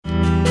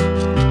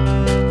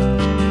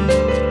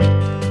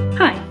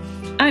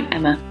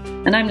Emma,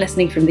 and I'm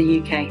listening from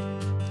the UK.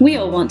 We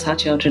all want our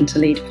children to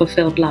lead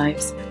fulfilled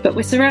lives, but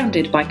we're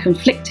surrounded by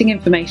conflicting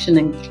information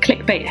and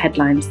clickbait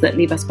headlines that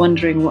leave us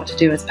wondering what to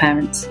do as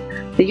parents.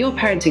 The Your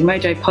Parenting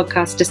Mojo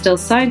podcast distills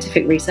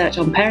scientific research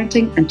on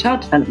parenting and child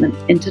development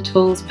into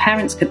tools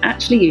parents can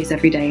actually use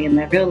every day in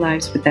their real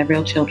lives with their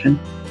real children.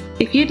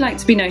 If you'd like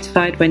to be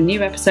notified when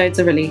new episodes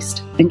are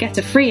released and get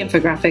a free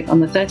infographic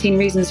on the 13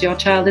 reasons your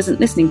child isn't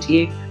listening to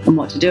you and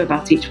what to do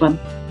about each one,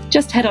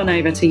 just head on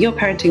over to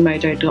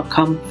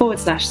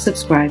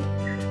yourparentingmojo.com/subscribe.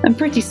 And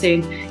pretty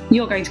soon,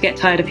 you're going to get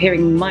tired of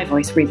hearing my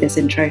voice read this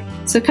intro.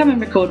 So come and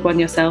record one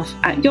yourself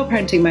at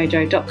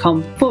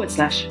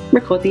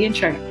yourparentingmojo.com/record the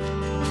intro.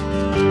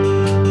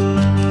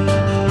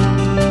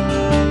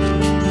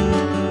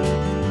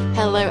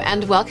 Hello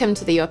and welcome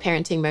to the Your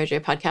Parenting Mojo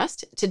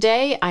podcast.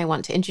 Today, I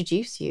want to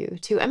introduce you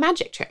to a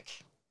magic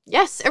trick.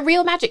 Yes, a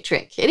real magic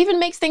trick. It even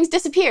makes things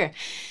disappear.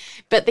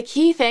 But the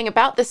key thing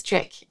about this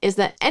trick is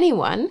that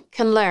anyone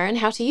can learn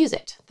how to use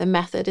it. The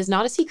method is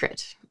not a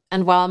secret.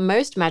 And while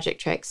most magic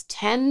tricks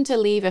tend to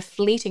leave a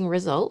fleeting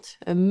result,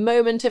 a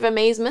moment of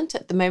amazement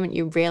at the moment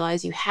you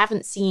realize you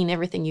haven't seen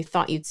everything you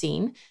thought you'd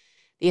seen,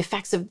 the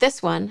effects of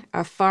this one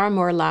are far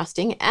more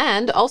lasting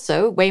and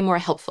also way more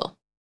helpful.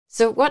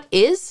 So what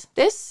is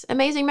this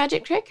amazing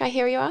magic trick, I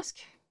hear you ask?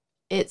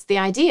 It's the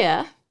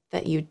idea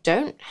that you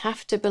don't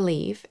have to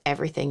believe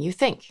everything you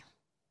think.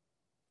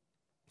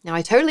 Now,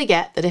 I totally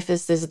get that if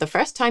this is the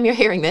first time you're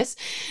hearing this,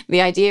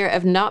 the idea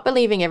of not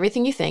believing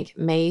everything you think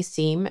may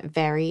seem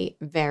very,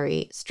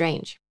 very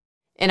strange.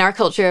 In our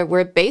culture,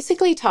 we're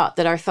basically taught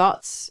that our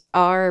thoughts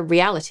are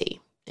reality.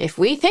 If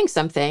we think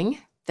something,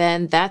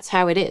 then that's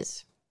how it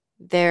is.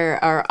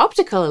 There are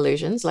optical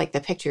illusions, like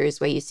the pictures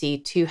where you see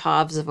two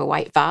halves of a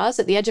white vase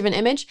at the edge of an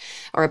image,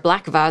 or a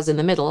black vase in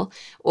the middle,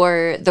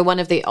 or the one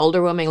of the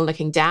older woman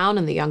looking down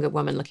and the younger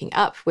woman looking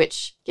up,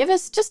 which give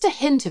us just a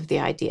hint of the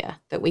idea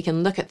that we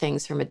can look at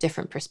things from a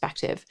different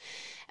perspective,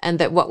 and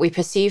that what we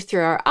perceive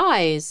through our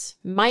eyes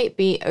might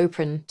be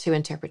open to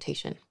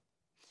interpretation.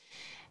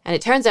 And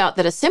it turns out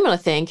that a similar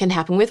thing can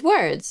happen with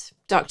words.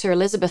 Dr.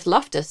 Elizabeth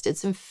Loftus did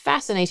some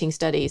fascinating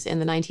studies in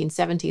the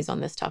 1970s on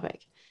this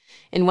topic.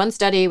 In one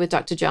study with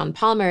Dr. John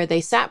Palmer,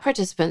 they sat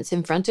participants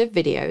in front of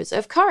videos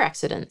of car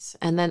accidents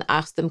and then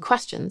asked them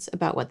questions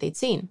about what they'd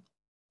seen.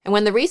 And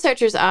when the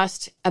researchers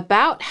asked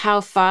about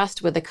how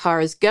fast were the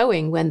cars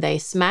going when they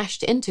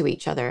smashed into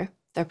each other,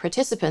 the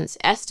participants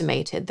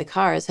estimated the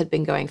cars had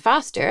been going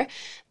faster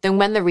than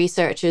when the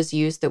researchers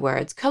used the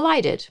words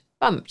collided,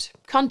 bumped,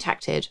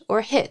 contacted,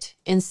 or hit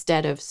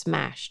instead of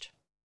smashed.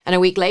 And a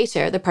week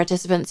later, the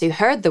participants who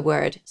heard the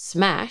word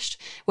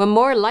smashed were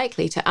more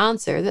likely to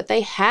answer that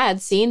they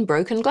had seen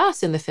broken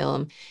glass in the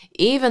film,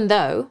 even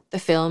though the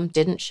film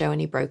didn't show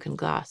any broken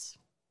glass.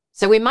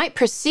 So we might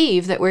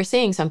perceive that we're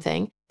seeing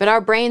something, but our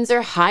brains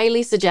are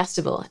highly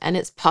suggestible, and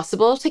it's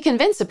possible to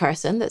convince a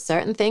person that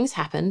certain things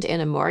happened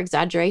in a more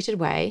exaggerated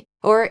way,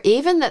 or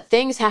even that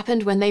things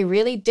happened when they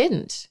really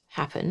didn't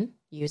happen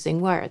using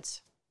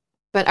words.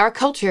 But our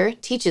culture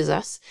teaches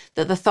us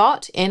that the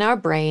thought in our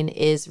brain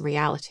is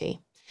reality.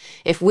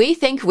 If we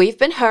think we've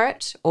been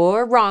hurt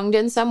or wronged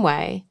in some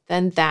way,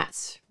 then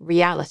that's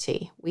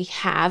reality. We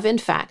have, in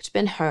fact,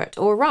 been hurt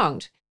or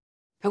wronged.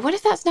 But what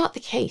if that's not the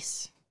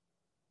case?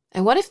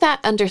 And what if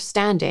that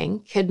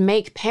understanding could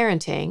make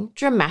parenting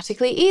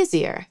dramatically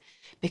easier?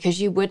 Because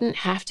you wouldn't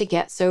have to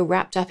get so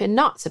wrapped up in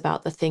knots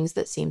about the things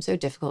that seem so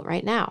difficult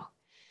right now.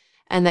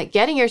 And that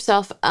getting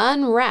yourself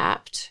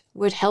unwrapped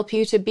would help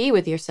you to be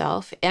with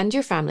yourself and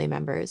your family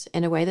members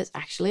in a way that's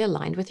actually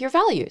aligned with your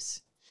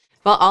values.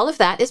 Well, all of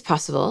that is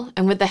possible,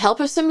 and with the help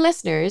of some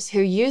listeners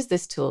who use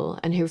this tool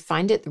and who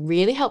find it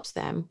really helps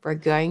them, we're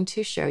going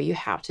to show you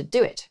how to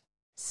do it.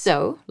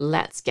 So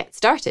let's get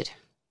started.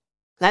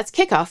 Let's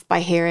kick off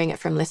by hearing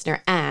from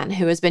listener Anne,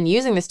 who has been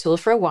using this tool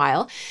for a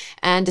while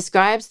and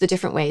describes the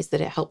different ways that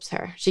it helps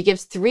her. She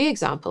gives 3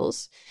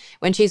 examples: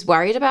 when she's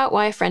worried about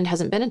why a friend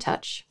hasn't been in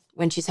touch,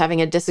 when she's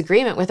having a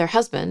disagreement with her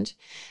husband,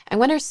 and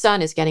when her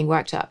son is getting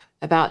worked up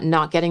about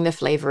not getting the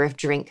flavor of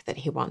drink that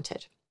he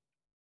wanted.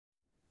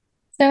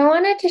 So I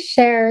wanted to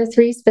share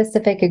 3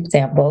 specific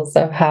examples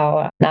of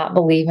how not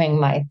believing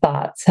my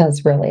thoughts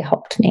has really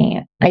helped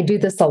me. I do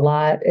this a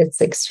lot.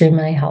 It's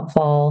extremely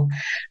helpful.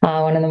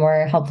 One of the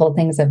more helpful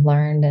things I've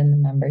learned in the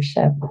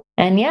membership.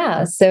 And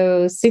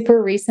so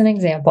super recent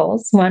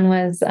examples. One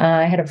was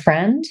I had a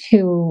friend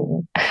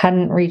who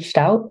hadn't reached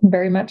out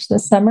very much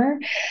this summer.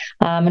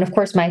 And of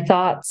course, my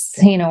thoughts,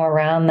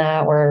 around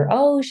that were,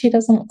 oh, she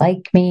doesn't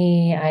like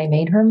me. I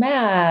made her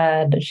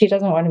mad. She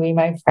doesn't want to be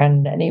my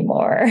friend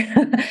anymore.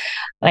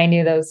 I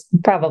knew those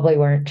probably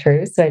weren't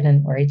true, so I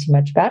didn't worry too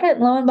much about it.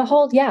 And lo and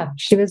behold,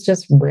 she was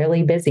just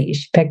really busy.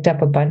 She picked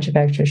up a bunch of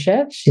extra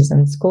shifts. She's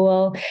in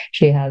school.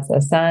 She has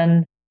a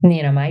son,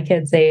 my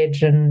kid's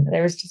age, and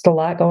there was just a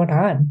lot going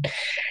on.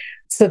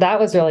 So that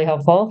was really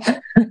helpful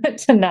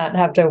to not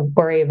have to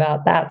worry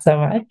about that so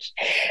much.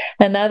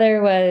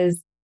 Another was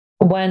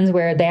ones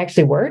where they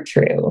actually were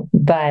true,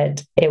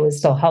 but it was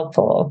still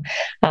helpful.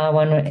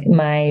 When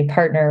my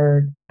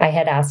partner I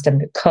had asked him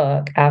to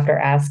cook after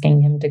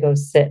asking him to go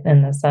sit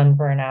in the sun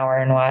for an hour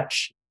and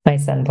watch my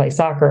son play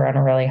soccer on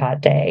a really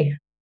hot day.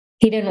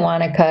 He didn't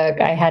want to cook.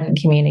 I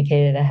hadn't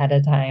communicated ahead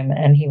of time,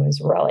 and he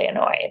was really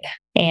annoyed.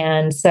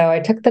 And so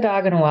I took the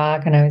dog on a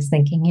walk, and I was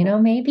thinking,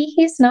 maybe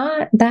he's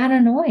not that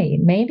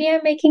annoyed. Maybe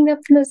I'm making up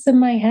this in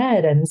my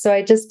head. And so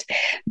I just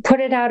put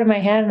it out of my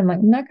head, and I'm like,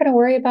 I'm not going to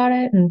worry about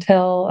it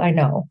until I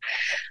know.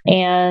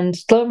 And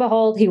lo and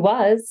behold, he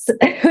was.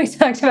 We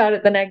talked about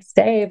it the next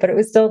day, but it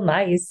was still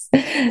nice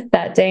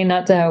that day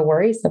not to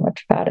worry so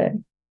much about it.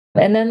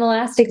 And then the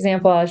last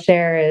example I'll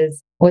share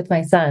is with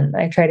my son.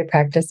 I try to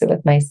practice it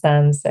with my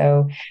son.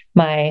 So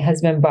my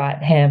husband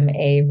bought him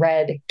a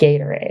red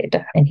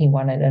Gatorade and he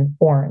wanted an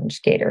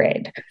orange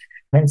Gatorade.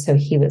 And so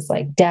he was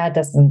like, Dad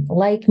doesn't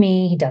like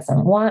me. He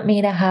doesn't want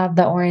me to have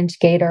the orange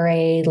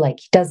Gatorade.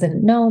 Like, he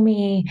doesn't know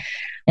me.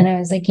 And I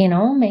was like,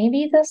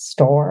 maybe the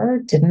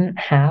store didn't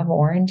have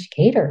orange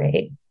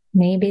Gatorade.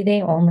 Maybe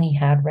they only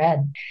had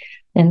red.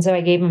 And so I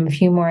gave him a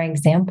few more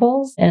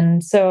examples.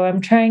 And so I'm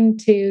trying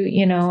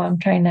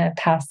to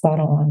pass that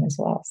along as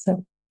well.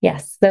 So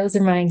yes, those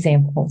are my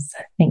examples.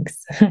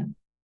 Thanks.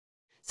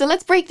 So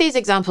let's break these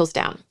examples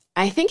down.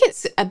 I think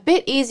it's a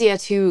bit easier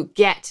to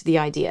get the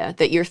idea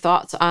that your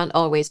thoughts aren't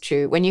always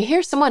true when you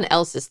hear someone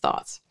else's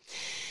thoughts.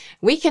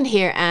 We can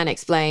hear Anne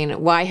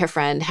explain why her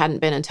friend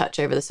hadn't been in touch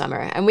over the summer,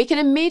 and we can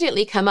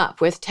immediately come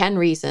up with 10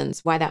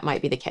 reasons why that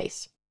might be the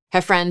case.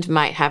 Her friend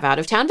might have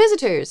out-of-town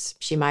visitors.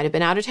 She might have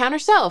been out of town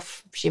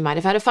herself. She might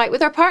have had a fight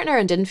with her partner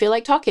and didn't feel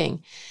like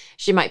talking.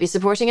 She might be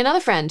supporting another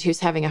friend who's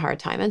having a hard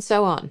time, and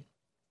so on.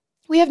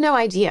 We have no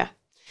idea.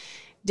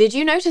 Did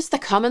you notice the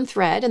common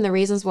thread in the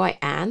reasons why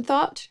Anne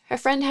thought her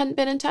friend hadn't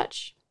been in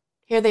touch?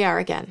 Here they are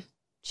again.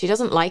 She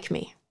doesn't like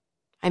me.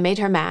 I made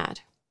her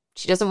mad.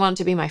 She doesn't want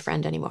to be my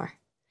friend anymore.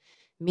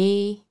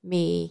 Me,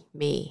 me,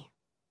 me.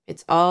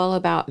 It's all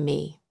about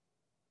me.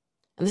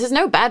 And this is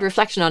no bad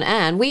reflection on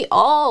Anne. We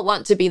all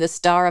want to be the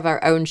star of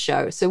our own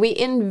show. So we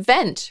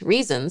invent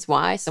reasons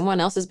why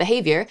someone else's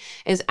behavior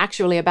is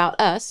actually about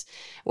us,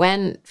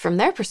 when from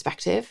their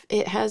perspective,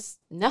 it has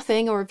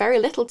nothing or very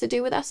little to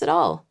do with us at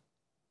all.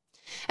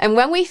 And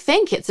when we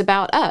think it's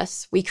about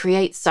us, we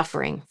create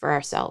suffering for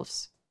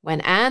ourselves.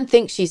 When Anne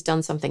thinks she's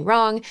done something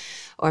wrong,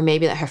 or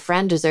maybe that her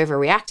friend is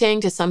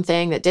overreacting to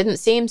something that didn't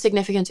seem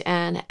significant to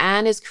Anne,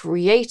 Anne is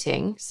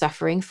creating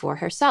suffering for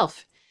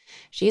herself.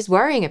 She's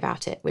worrying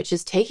about it, which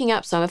is taking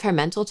up some of her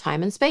mental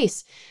time and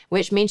space,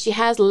 which means she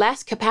has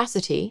less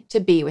capacity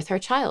to be with her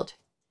child.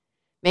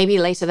 Maybe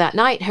later that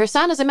night, her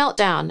son has a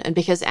meltdown, and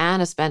because Anne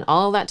has spent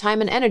all that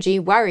time and energy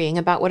worrying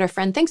about what her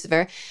friend thinks of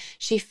her,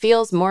 she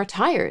feels more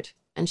tired,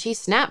 and she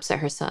snaps at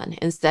her son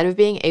instead of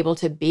being able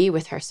to be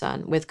with her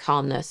son with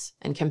calmness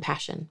and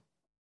compassion.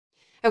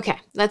 Okay,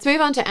 let's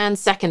move on to Anne's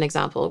second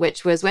example,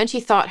 which was when she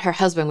thought her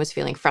husband was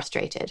feeling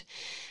frustrated.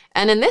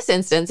 And in this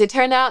instance, it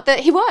turned out that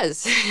he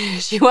was.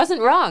 She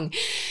wasn't wrong.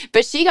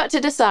 But she got to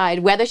decide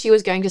whether she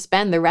was going to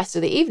spend the rest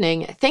of the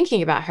evening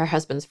thinking about her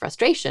husband's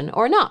frustration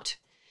or not.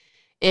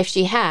 If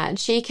she had,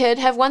 she could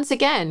have once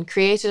again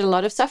created a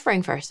lot of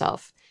suffering for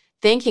herself,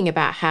 thinking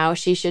about how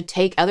she should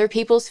take other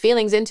people's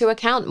feelings into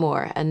account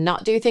more and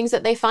not do things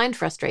that they find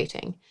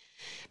frustrating.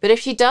 But if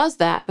she does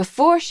that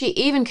before she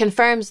even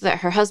confirms that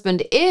her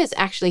husband is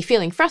actually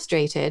feeling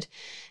frustrated,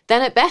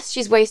 then at best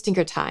she's wasting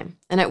her time.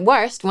 And at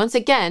worst, once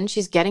again,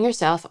 she's getting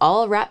herself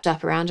all wrapped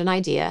up around an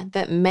idea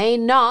that may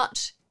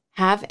not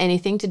have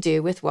anything to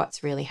do with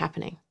what's really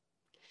happening.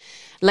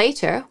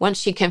 Later, once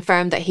she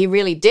confirmed that he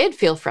really did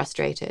feel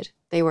frustrated,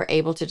 they were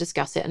able to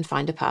discuss it and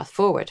find a path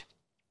forward.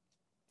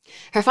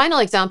 Her final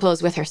example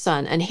is with her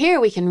son, and here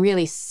we can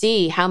really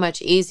see how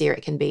much easier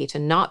it can be to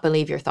not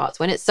believe your thoughts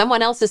when it's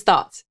someone else's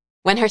thoughts.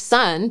 When her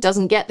son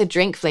doesn't get the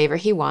drink flavor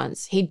he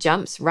wants, he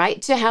jumps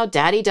right to how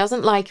Daddy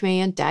doesn't like me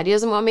and Daddy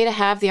doesn't want me to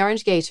have the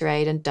orange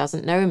Gatorade and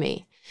doesn't know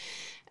me.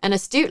 And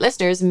astute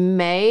listeners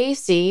may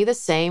see the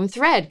same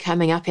thread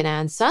coming up in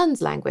Anne's son's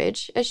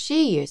language as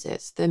she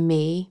uses, the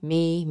me,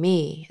 me,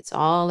 me. It's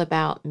all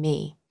about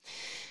me.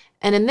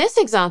 And in this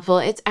example,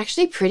 it's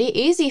actually pretty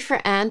easy for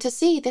Anne to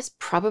see this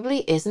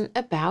probably isn't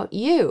about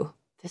you.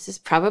 This is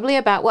probably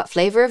about what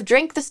flavor of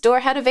drink the store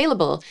had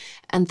available,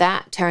 and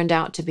that turned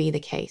out to be the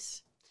case.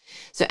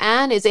 So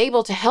Anne is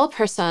able to help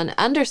her son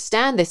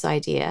understand this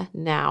idea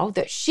now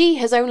that she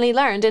has only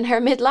learned in her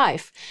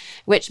midlife,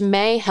 which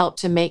may help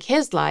to make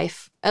his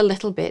life a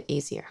little bit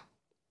easier.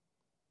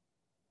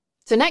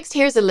 So next,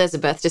 here's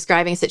Elizabeth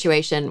describing a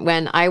situation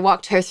when I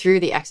walked her through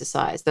the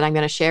exercise that I'm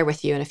going to share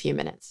with you in a few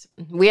minutes.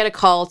 We had a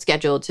call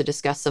scheduled to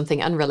discuss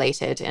something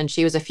unrelated, and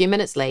she was a few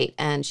minutes late,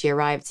 and she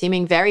arrived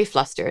seeming very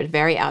flustered,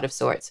 very out of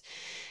sorts.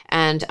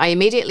 And I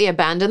immediately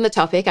abandoned the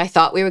topic I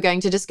thought we were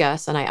going to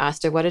discuss, and I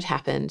asked her what had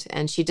happened,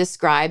 and she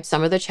described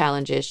some of the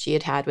challenges she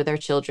had had with her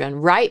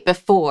children right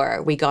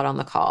before we got on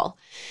the call.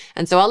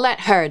 And so I'll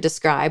let her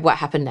describe what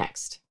happened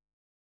next.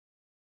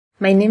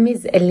 My name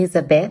is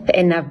Elizabeth,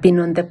 and I've been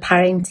on the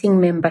parenting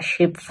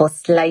membership for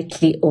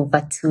slightly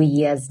over 2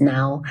 years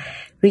now.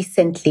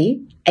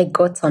 Recently, I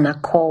got on a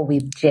call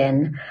with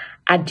Jen.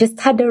 I just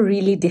had a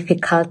really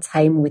difficult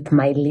time with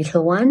my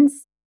little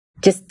ones.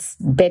 just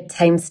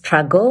bedtime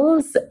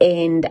struggles,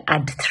 and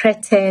I'd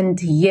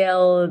threatened,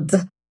 yelled,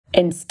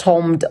 and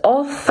stormed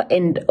off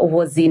and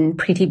was in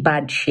pretty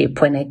bad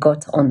shape when I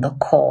got on the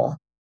call.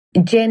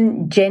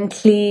 Jen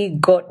gently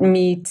got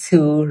me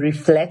to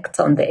reflect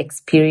on the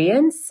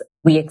experience.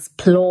 We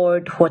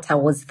explored what I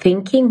was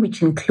thinking,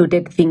 which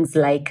included things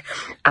like,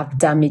 I've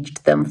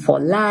damaged them for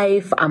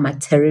life, I'm a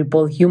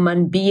terrible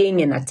human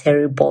being and a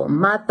terrible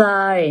mother.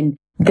 And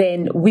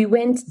then we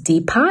went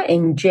deeper,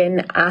 and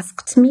Jen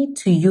asked me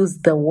to use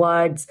the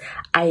words,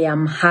 I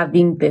am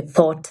having the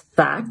thought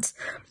that,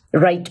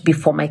 right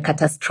before my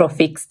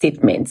catastrophic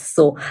statements.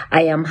 So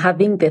I am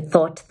having the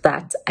thought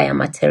that I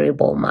am a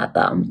terrible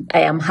mother.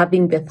 I am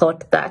having the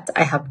thought that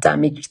I have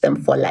damaged them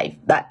for life,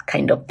 that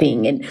kind of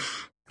thing. And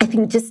I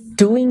think just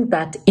doing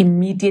that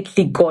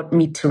immediately got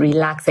me to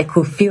relax. I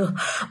could feel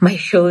my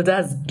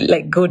shoulders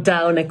go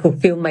down. I could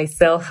feel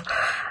myself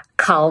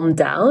calm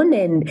down.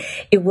 And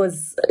it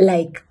was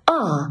like,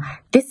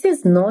 this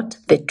is not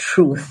the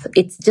truth.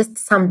 It's just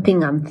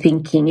something I'm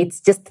thinking. It's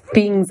just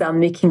things I'm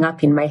making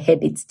up in my head.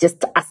 It's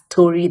just a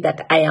story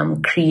that I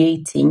am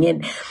creating.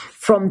 And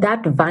from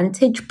that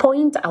vantage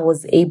point, I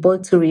was able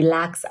to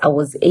relax. I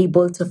was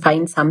able to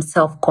find some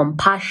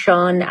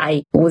self-compassion.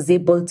 I was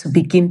able to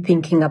begin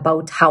thinking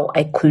about how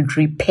I could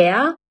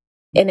repair.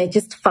 And I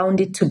just found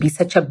it to be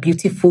such a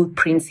beautiful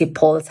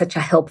principle, such a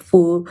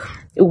helpful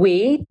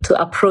way to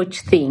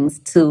approach things,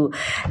 to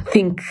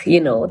think,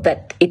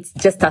 that it's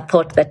just a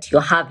thought that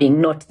you're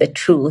having, not the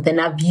truth. And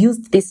I've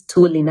used this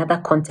tool in other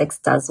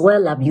contexts as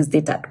well. I've used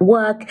it at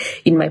work,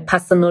 in my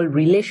personal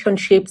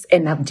relationships,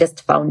 and I've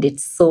just found it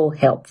so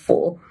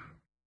helpful.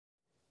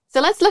 So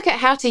let's look at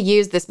how to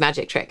use this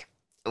magic trick.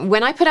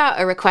 When I put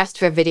out a request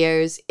for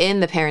videos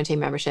in the parenting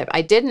membership,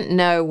 I didn't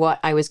know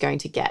what I was going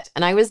to get.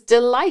 And I was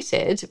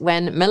delighted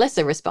when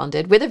Melissa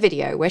responded with a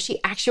video where she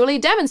actually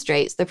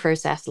demonstrates the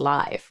process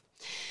live.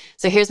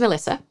 So here's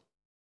Melissa.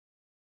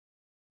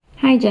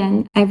 Hi,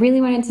 Jen. I really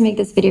wanted to make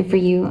this video for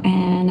you,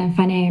 and I'm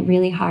finding it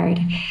really hard.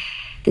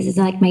 This is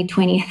like my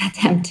 20th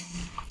attempt.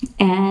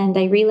 And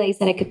I realized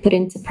that I could put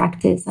into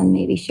practice and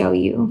maybe show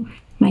you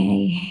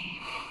my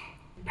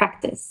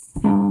practice.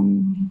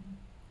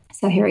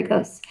 So here it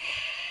goes.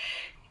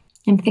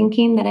 I'm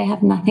thinking that I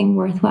have nothing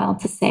worthwhile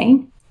to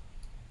say.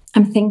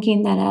 I'm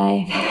thinking that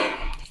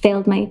I've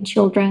failed my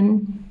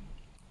children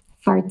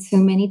far too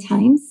many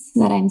times,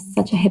 that I'm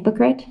such a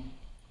hypocrite.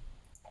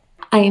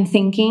 I am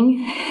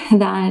thinking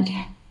that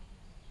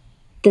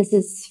this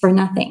is for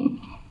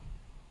nothing.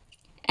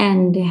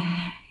 And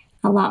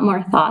a lot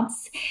more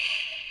thoughts.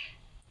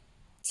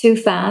 Too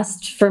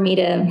fast for me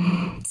to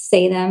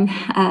say them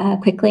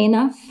quickly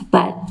enough,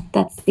 but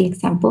that's the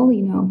example,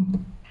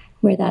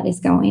 where that is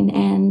going.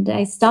 And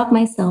I stop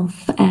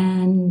myself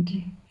and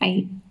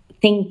I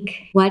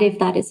think, what if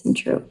that isn't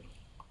true?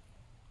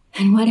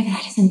 And what if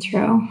that isn't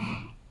true?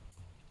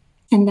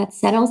 And that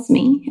settles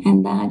me,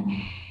 and that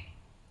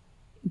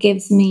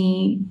gives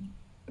me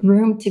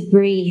room to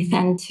breathe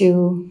and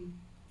to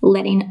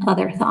let in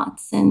other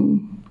thoughts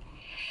and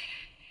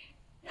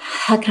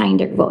a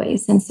kinder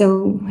voice. And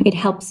so it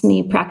helps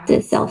me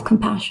practice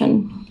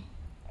self-compassion.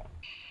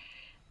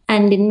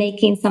 And in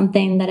making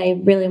something that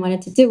I really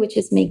wanted to do, which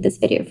is make this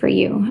video for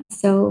you.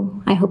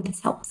 So I hope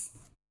this helps.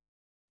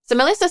 So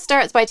Melissa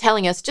starts by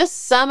telling us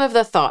just some of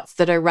the thoughts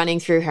that are running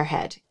through her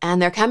head. And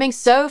they're coming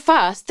so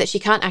fast that she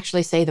can't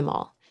actually say them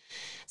all.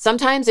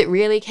 Sometimes it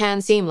really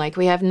can seem like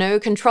we have no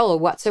control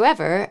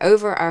whatsoever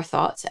over our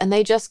thoughts, and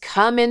they just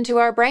come into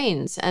our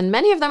brains. And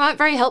many of them aren't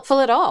very helpful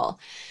at all.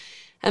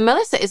 And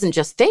Melissa isn't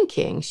just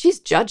thinking, she's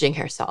judging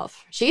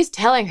herself. She's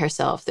telling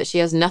herself that she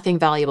has nothing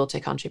valuable to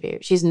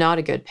contribute. She's not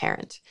a good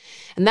parent.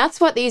 And that's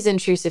what these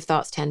intrusive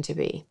thoughts tend to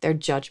be. They're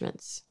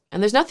judgments.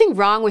 And there's nothing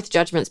wrong with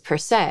judgments per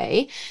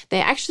se. They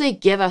actually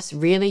give us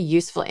really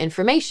useful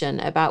information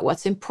about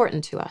what's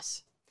important to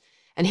us.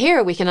 And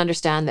here we can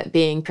understand that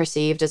being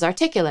perceived as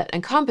articulate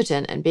and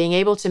competent and being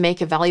able to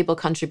make a valuable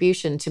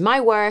contribution to my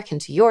work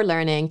and to your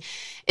learning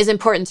is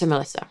important to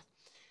Melissa.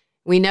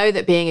 We know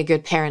that being a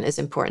good parent is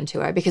important to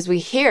her because we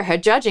hear her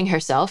judging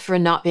herself for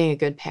not being a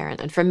good parent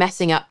and for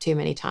messing up too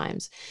many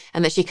times,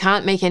 and that she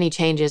can't make any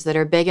changes that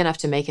are big enough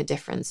to make a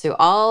difference. So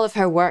all of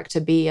her work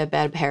to be a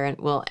better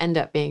parent will end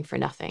up being for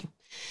nothing.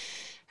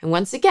 And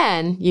once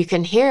again, you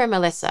can hear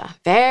Melissa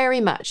very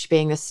much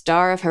being the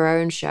star of her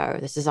own show.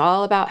 This is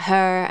all about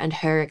her and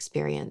her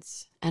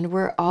experience. And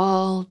we're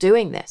all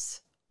doing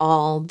this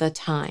all the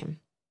time.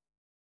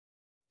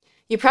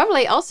 You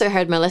probably also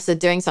heard Melissa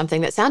doing something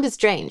that sounded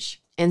strange.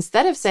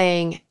 Instead of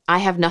saying, I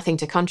have nothing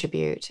to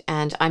contribute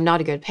and I'm not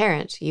a good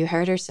parent, you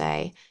heard her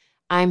say,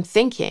 I'm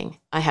thinking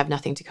I have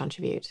nothing to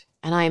contribute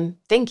and I'm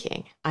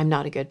thinking I'm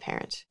not a good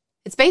parent.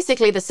 It's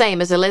basically the same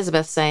as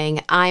Elizabeth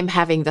saying, I'm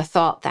having the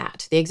thought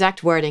that. The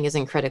exact wording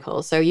isn't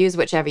critical, so use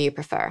whichever you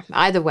prefer.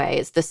 Either way,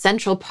 it's the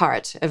central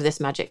part of this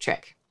magic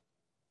trick.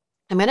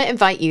 I'm going to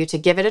invite you to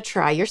give it a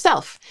try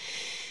yourself.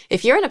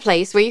 If you're in a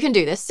place where you can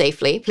do this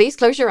safely, please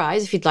close your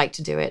eyes if you'd like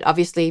to do it.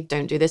 Obviously,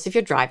 don't do this if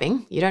you're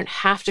driving. You don't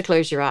have to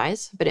close your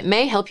eyes, but it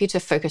may help you to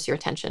focus your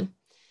attention.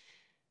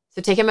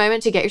 So take a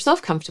moment to get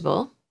yourself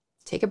comfortable.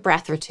 Take a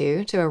breath or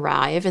two to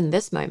arrive in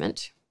this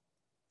moment.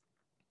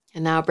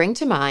 And now bring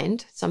to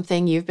mind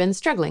something you've been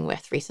struggling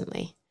with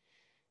recently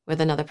with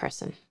another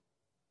person.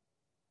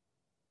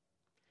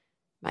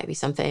 Might be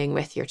something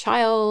with your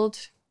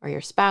child or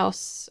your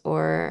spouse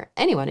or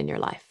anyone in your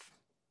life.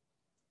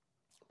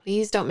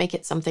 Please don't make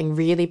it something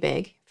really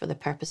big for the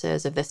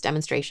purposes of this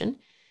demonstration.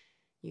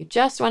 You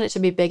just want it to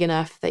be big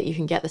enough that you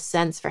can get the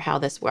sense for how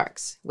this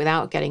works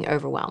without getting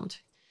overwhelmed.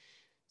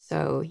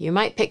 So you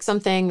might pick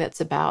something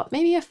that's about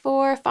maybe a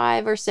 4,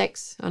 5, or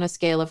 6 on a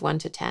scale of 1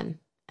 to 10.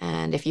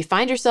 And if you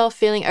find yourself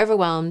feeling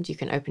overwhelmed, you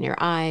can open your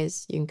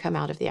eyes, you can come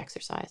out of the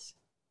exercise.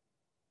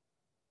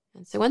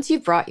 And so once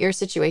you've brought your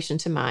situation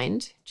to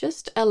mind,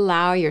 just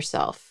allow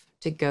yourself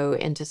to go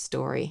into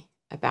story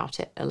about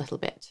it a little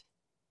bit.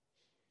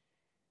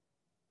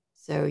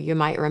 So you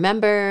might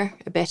remember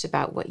a bit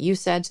about what you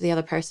said to the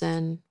other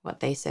person,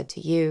 what they said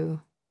to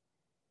you,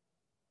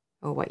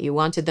 or what you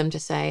wanted them to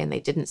say and they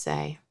didn't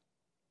say.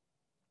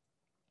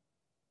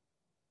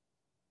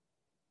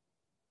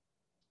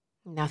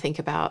 Now think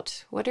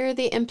about, what are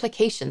the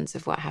implications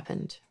of what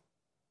happened?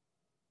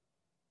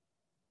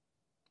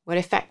 What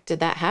effect did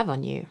that have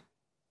on you?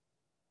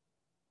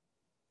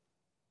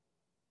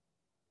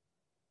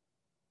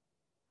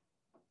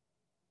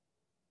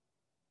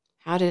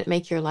 How did it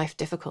make your life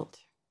difficult?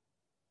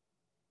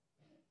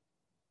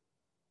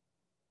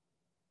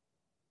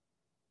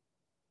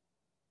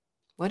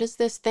 What does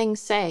this thing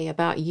say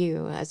about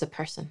you as a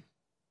person?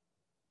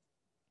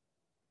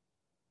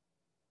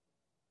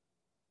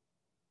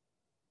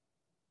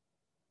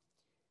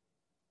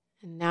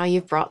 And now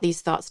you've brought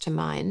these thoughts to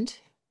mind,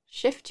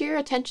 shift your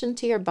attention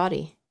to your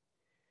body.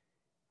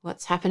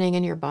 What's happening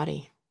in your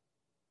body?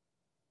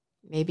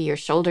 Maybe your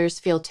shoulders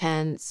feel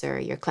tense, or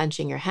you're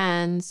clenching your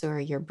hands,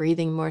 or you're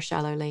breathing more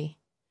shallowly.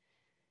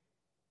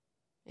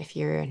 If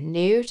you're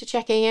new to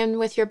checking in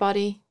with your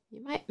body,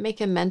 you might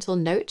make a mental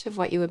note of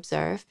what you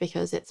observe,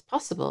 because it's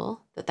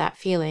possible that that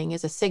feeling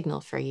is a signal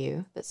for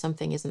you that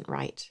something isn't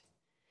right.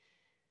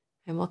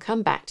 And we'll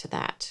come back to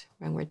that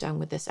when we're done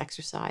with this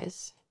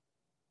exercise.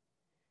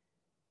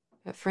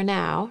 But for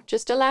now,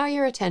 just allow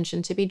your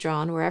attention to be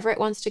drawn wherever it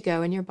wants to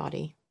go in your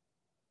body.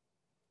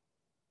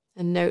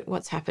 And note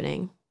what's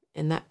happening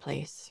in that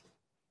place.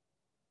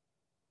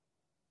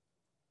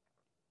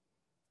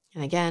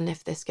 And again,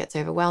 if this gets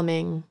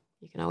overwhelming,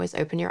 you can always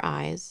open your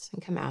eyes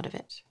and come out of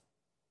it.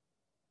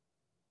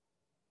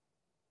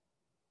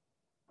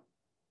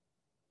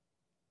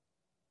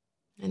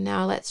 And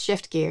now let's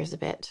shift gears a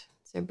bit.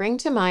 So bring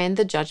to mind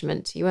the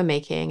judgment you were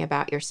making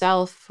about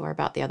yourself or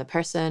about the other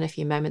person a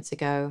few moments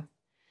ago.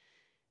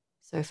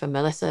 So for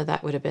Melissa,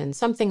 that would have been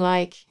something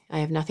like, I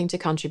have nothing to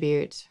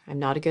contribute. I'm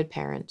not a good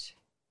parent.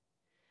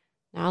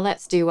 Now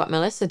let's do what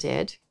Melissa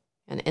did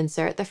and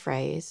insert the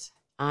phrase,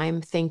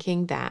 I'm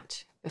thinking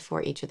that,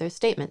 before each of those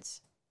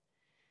statements.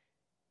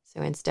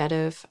 So instead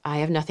of, I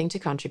have nothing to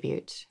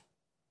contribute,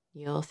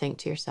 you'll think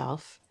to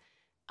yourself,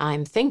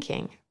 I'm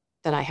thinking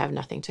that I have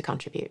nothing to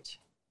contribute.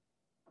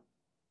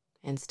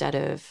 Instead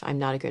of, I'm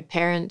not a good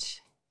parent,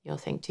 you'll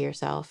think to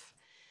yourself,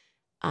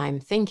 I'm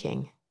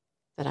thinking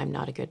that I'm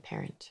not a good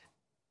parent.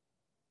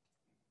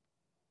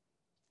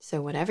 So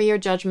whatever your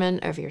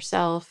judgment of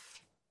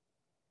yourself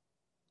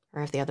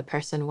or of the other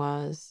person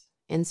was,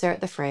 insert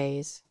the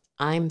phrase,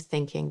 I'm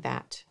thinking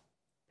that,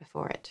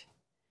 before it.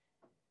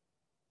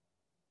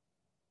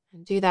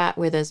 And do that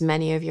with as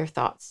many of your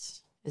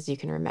thoughts as you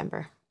can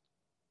remember.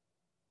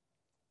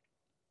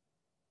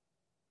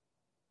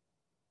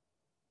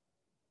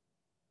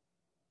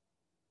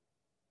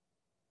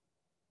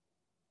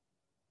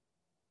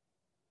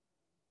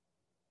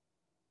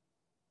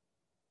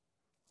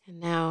 And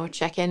now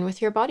check in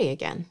with your body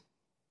again.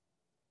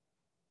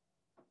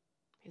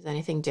 Is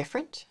anything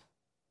different?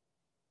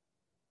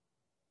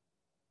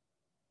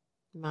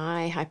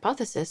 My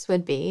hypothesis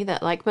would be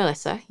that, like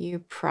Melissa, you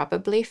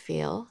probably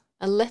feel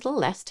a little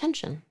less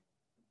tension,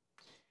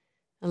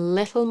 a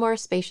little more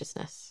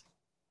spaciousness,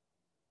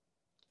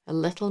 a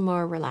little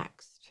more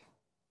relaxed.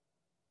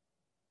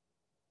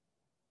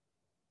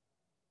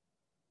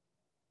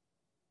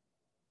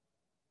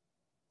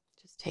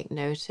 Just take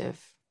note of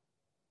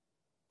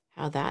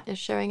how that is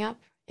showing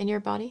up in your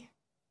body.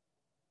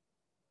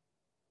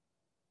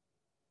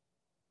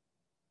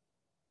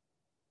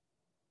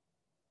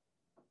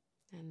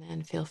 And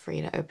then feel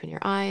free to open your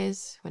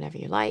eyes whenever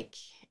you like,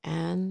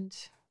 and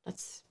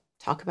let's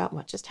talk about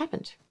what just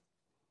happened.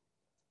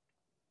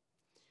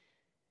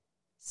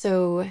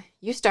 So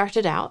you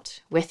started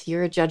out with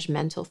your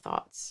judgmental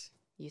thoughts.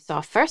 You saw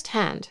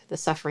firsthand the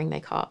suffering they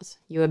cause.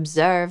 You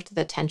observed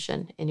the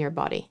tension in your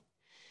body.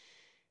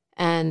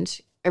 And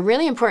a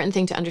really important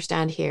thing to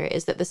understand here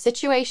is that the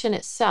situation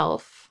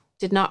itself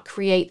did not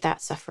create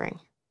that suffering.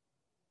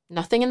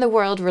 Nothing in the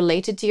world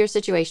related to your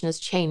situation has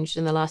changed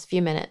in the last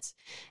few minutes,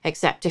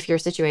 except if your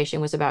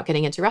situation was about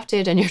getting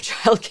interrupted and your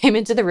child came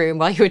into the room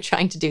while you were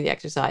trying to do the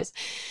exercise.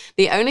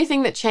 The only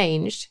thing that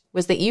changed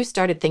was that you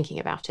started thinking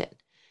about it,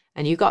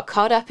 and you got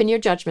caught up in your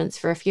judgments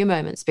for a few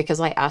moments because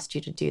I asked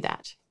you to do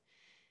that.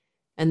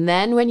 And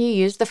then when you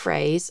use the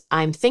phrase,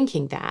 I'm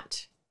thinking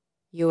that,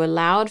 you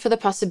allowed for the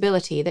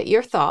possibility that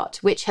your thought,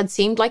 which had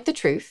seemed like the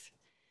truth,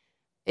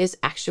 is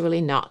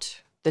actually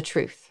not the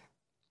truth.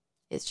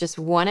 It's just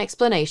one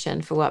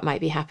explanation for what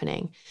might be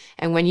happening.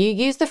 And when you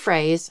use the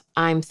phrase,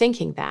 I'm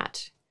thinking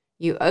that,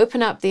 you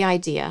open up the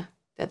idea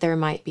that there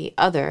might be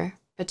other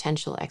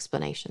potential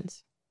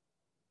explanations.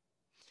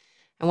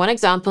 And one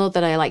example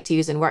that I like to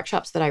use in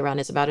workshops that I run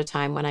is about a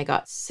time when I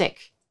got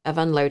sick of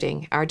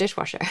unloading our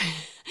dishwasher.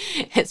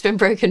 It's been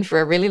broken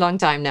for a really long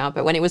time now,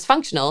 but when it was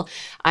functional,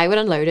 I would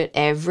unload it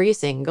every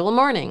single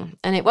morning.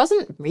 And it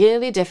wasn't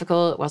really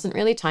difficult. It wasn't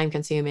really time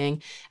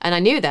consuming. And I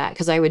knew that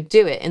because I would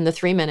do it in the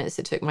 3 minutes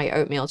it took my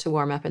oatmeal to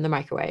warm up in the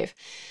microwave.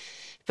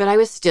 But I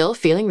was still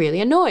feeling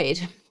really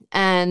annoyed.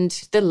 And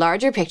the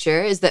larger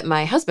picture is that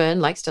my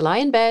husband likes to lie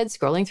in bed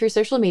scrolling through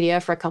social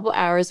media for a couple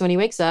hours when he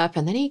wakes up,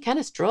 and then he kind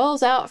of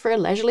strolls out for a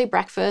leisurely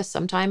breakfast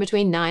sometime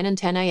between 9 and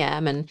 10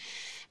 a.m. And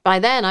by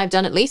then, I've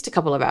done at least a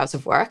couple of hours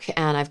of work,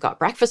 and I've got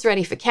breakfast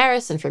ready for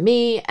Karis and for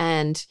me,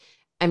 and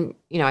I'm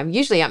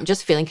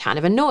just feeling kind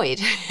of annoyed.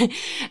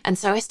 And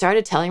so I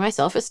started telling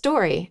myself a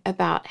story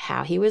about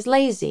how he was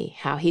lazy,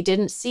 how he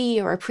didn't see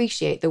or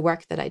appreciate the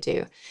work that I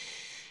do.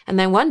 And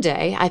then one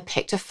day I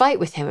picked a fight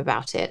with him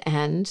about it,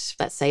 and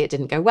let's say it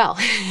didn't go well.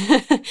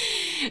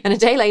 And a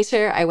day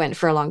later, I went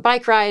for a long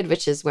bike ride,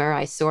 which is where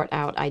I sort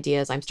out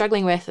ideas I'm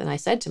struggling with. And I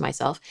said to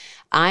myself,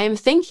 I'm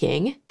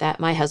thinking that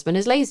my husband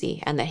is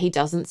lazy and that he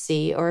doesn't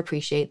see or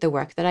appreciate the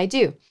work that I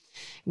do,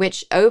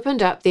 which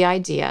opened up the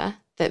idea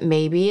that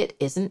maybe it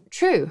isn't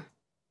true.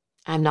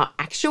 I'm not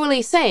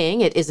actually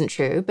saying it isn't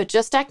true, but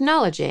just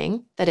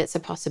acknowledging that it's a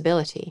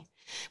possibility.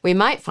 We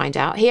might find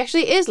out he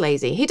actually is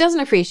lazy. He doesn't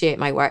appreciate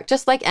my work,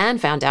 just like Anne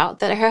found out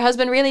that her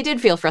husband really did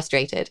feel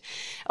frustrated.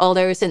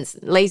 Although since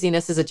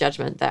laziness is a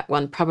judgment, that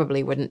one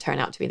probably wouldn't turn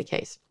out to be the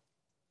case.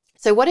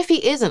 So what if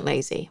he isn't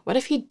lazy? What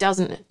if he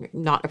doesn't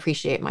not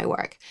appreciate my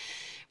work?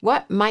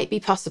 What might be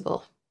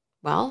possible?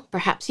 Well,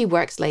 perhaps he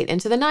works late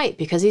into the night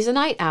because he's a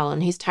night owl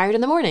and he's tired in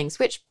the mornings,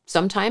 which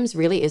sometimes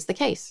really is the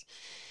case.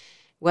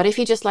 What if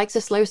he just likes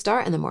a slow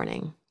start in the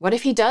morning? What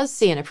if he does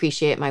see and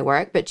appreciate my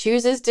work, but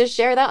chooses to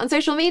share that on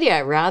social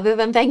media rather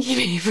than thanking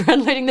me for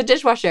unloading the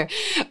dishwasher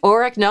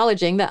or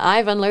acknowledging that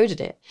I've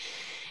unloaded it?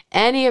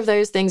 Any of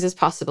those things is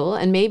possible,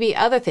 and maybe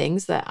other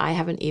things that I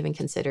haven't even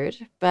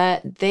considered,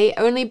 but they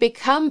only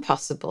become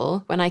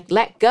possible when I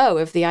let go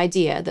of the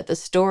idea that the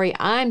story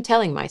I'm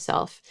telling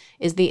myself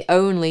is the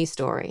only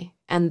story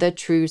and the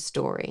true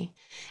story.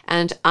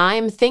 And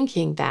I'm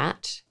thinking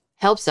that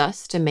helps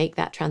us to make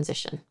that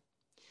transition.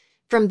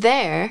 From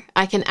there,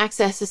 I can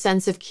access a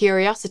sense of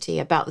curiosity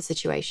about the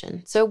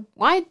situation. So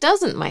why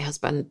doesn't my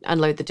husband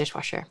unload the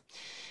dishwasher?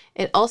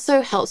 It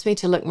also helps me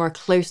to look more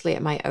closely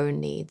at my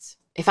own needs.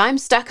 If I'm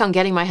stuck on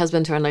getting my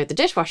husband to unload the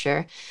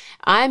dishwasher,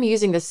 I'm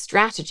using the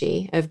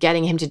strategy of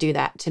getting him to do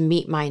that to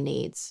meet my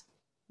needs.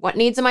 What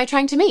needs am I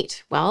trying to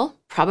meet? Well,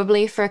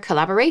 probably for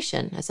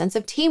collaboration, a sense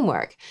of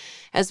teamwork,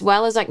 as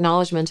well as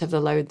acknowledgement of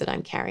the load that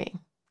I'm carrying.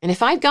 And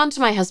if I'd gone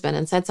to my husband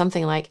and said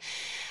something like,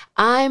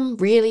 I'm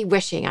really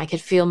wishing I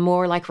could feel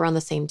more like we're on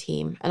the same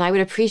team, and I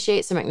would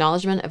appreciate some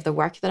acknowledgement of the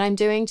work that I'm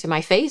doing to my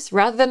face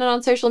rather than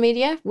on social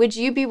media. Would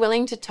you be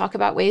willing to talk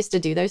about ways to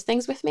do those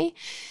things with me?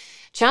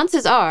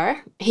 Chances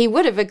are he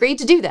would have agreed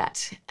to do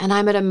that. And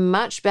I'm at a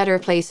much better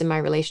place in my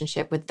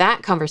relationship with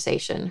that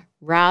conversation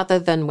rather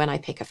than when I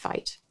pick a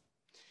fight.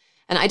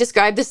 And I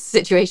describe this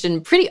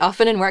situation pretty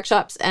often in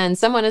workshops, and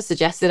someone has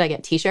suggested I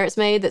get t-shirts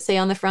made that say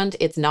on the front,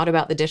 it's not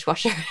about the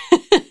dishwasher.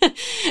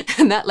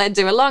 And that led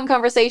to a long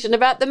conversation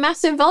about the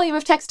massive volume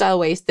of textile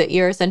waste that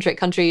Eurocentric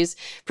countries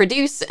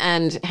produce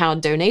and how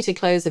donated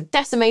clothes have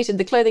decimated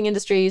the clothing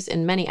industries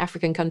in many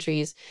African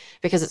countries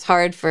because it's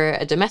hard for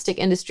a domestic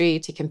industry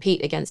to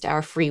compete against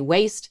our free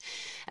waste.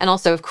 And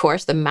also, of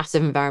course, the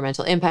massive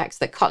environmental impacts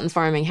that cotton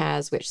farming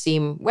has, which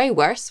seem way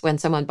worse when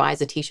someone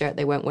buys a t-shirt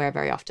they won't wear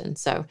very often.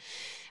 So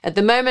at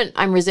the moment,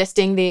 I'm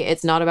resisting the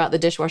it's not about the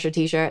dishwasher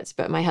t-shirts,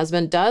 but my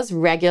husband does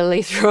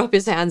regularly throw up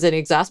his hands in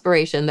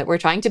exasperation that we're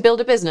trying to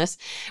build a business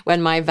when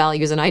my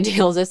values and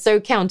ideals are so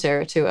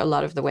counter to a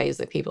lot of the ways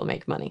that people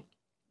make money.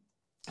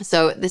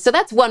 So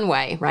that's one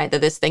way, right,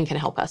 that this thing can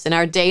help us in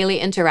our daily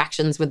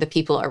interactions with the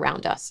people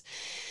around us.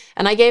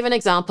 And I gave an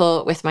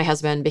example with my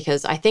husband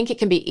because I think it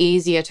can be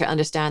easier to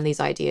understand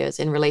these ideas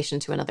in relation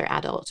to another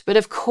adult. But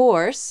of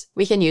course,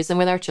 we can use them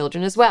with our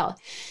children as well.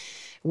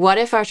 What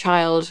if our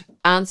child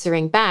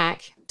answering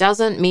back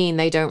doesn't mean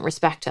they don't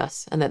respect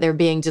us and that they're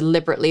being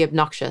deliberately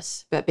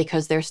obnoxious, but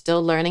because they're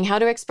still learning how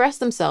to express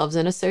themselves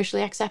in a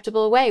socially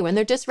acceptable way when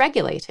they're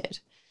dysregulated?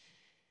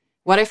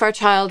 What if our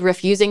child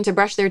refusing to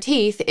brush their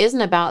teeth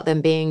isn't about them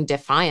being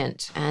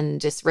defiant and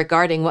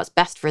disregarding what's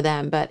best for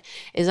them, but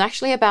is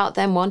actually about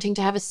them wanting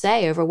to have a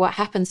say over what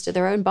happens to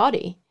their own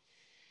body?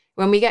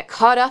 When we get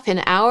caught up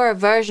in our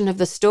version of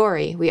the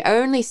story, we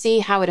only see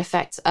how it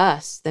affects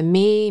us, the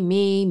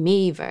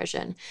me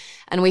version.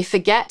 And we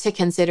forget to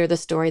consider the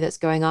story that's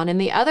going on in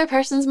the other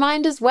person's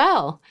mind as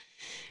well.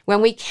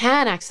 When we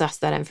can access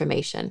that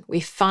information, we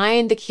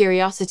find the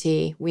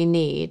curiosity we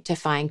need to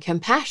find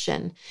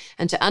compassion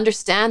and to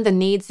understand the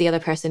needs the other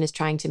person is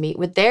trying to meet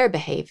with their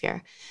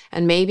behavior,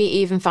 and maybe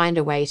even find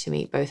a way to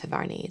meet both of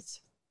our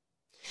needs.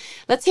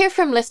 Let's hear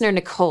from listener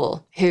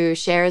Nicole, who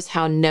shares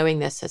how knowing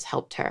this has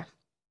helped her.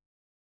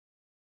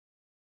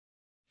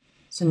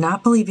 So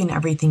not believing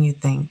everything you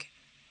think.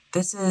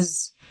 This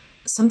is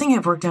something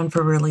I've worked on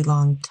for a really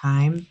long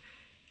time.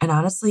 And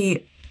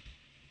honestly,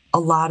 a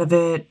lot of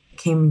it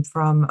came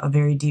from a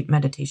very deep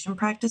meditation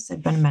practice.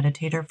 I've been a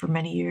meditator for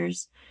many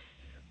years.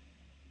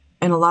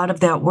 And a lot of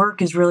that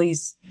work is really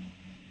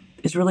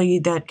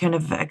that kind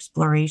of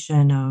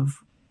exploration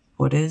of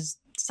what is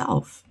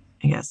self,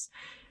 I guess.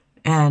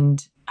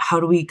 And how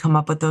do we come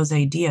up with those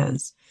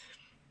ideas?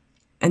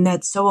 And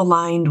that's so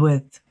aligned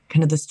with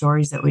kind of the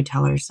stories that we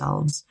tell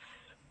ourselves.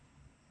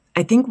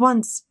 I think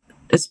once,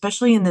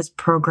 especially in this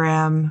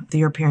program, the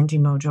Your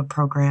Parenting Mojo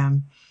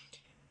program,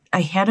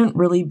 I hadn't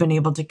really been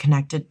able to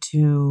connect it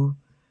to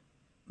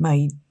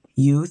my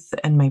youth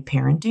and my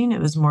parenting.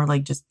 It was more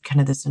like just kind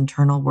of this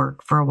internal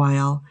work for a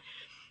while.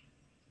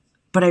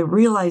 But I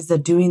realized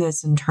that doing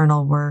this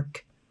internal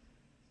work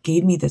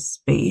gave me the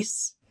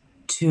space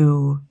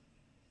to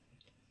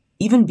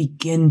even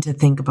begin to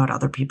think about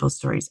other people's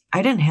stories.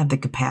 I didn't have the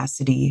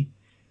capacity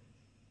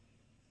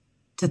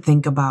to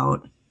think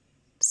about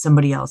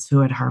somebody else who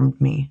had harmed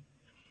me.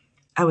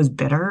 I was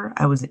bitter.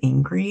 I was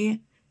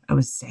angry. I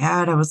was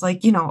sad. I was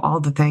like, all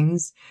the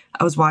things.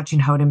 I was watching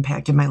how it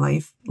impacted my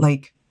life.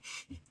 Like,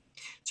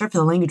 sorry for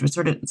the language, but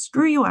sort of,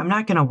 screw you. I'm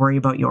not going to worry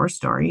about your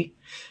story.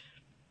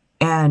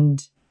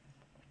 And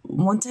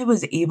once I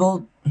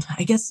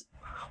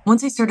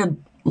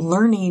started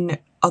learning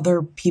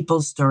other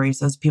people's stories,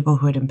 those people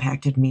who had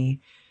impacted me,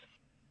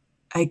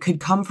 I could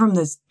come from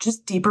this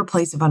just deeper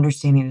place of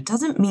understanding. It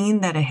doesn't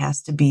mean that it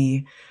has to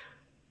be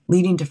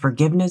leading to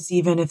forgiveness,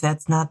 even if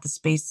that's not the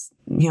space,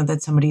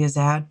 that somebody is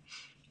at.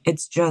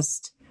 It's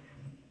just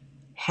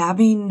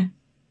having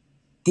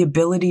the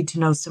ability to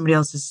know somebody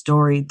else's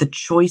story, the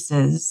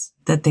choices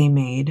that they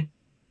made.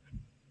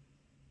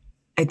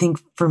 I think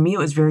for me, it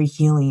was very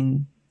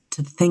healing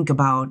to think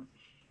about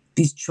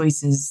these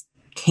choices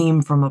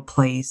came from a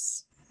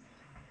place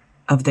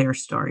of their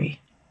story,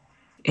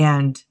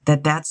 and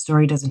that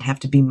story doesn't have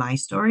to be my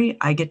story.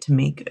 I get to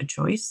make a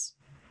choice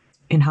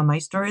in how my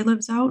story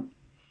lives out,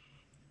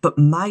 but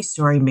my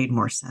story made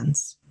more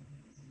sense.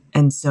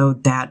 And so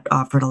that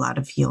offered a lot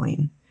of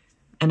healing.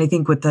 And I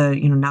think with the,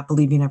 not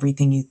believing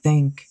everything you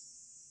think,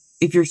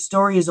 if your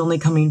story is only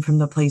coming from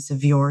the place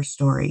of your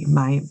story,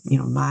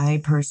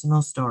 my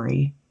personal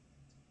story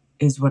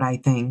is what I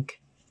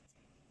think.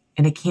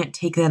 And I can't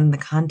take that in the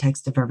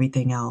context of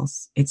everything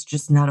else. It's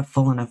just not a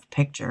full enough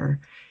picture.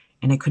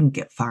 And I couldn't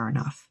get far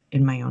enough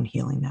in my own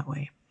healing that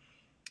way.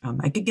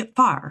 I could get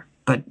far,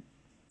 but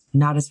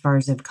not as far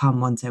as I've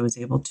come once I was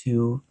able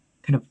to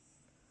kind of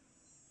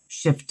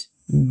shift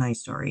my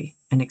story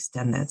and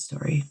extend that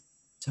story.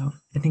 So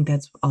I think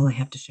that's all I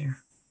have to share.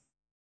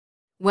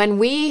 When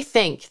we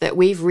think that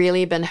we've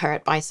really been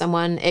hurt by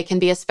someone, it can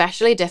be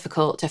especially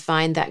difficult to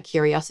find that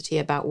curiosity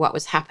about what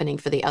was happening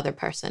for the other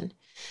person.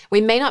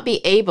 We may not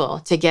be able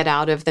to get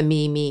out of the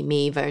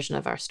me version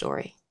of our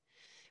story.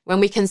 When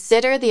we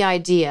consider the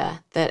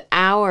idea that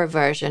our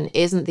version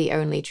isn't the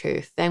only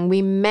truth, then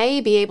we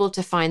may be able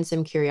to find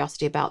some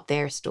curiosity about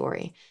their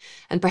story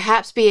and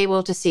perhaps be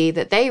able to see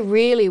that they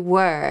really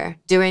were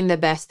doing the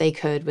best they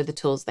could with the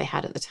tools they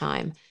had at the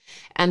time.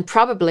 And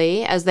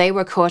probably as they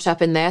were caught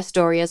up in their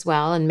story as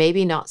well, and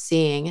maybe not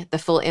seeing the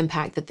full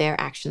impact that their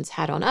actions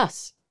had on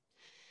us.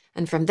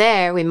 And from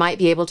there, we might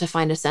be able to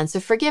find a sense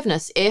of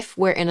forgiveness if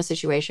we're in a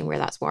situation where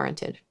that's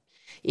warranted.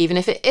 Even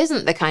if it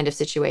isn't the kind of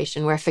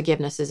situation where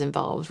forgiveness is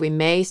involved, we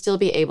may still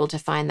be able to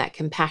find that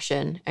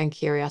compassion and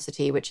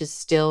curiosity, which is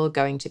still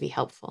going to be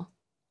helpful.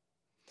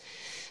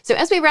 So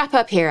as we wrap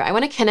up here, I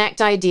want to connect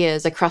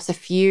ideas across a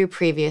few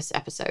previous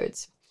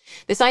episodes.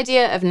 This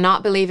idea of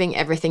not believing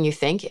everything you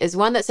think is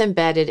one that's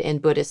embedded in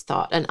Buddhist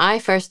thought, and I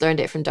first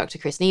learned it from Dr.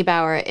 Chris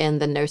Niebauer in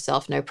the No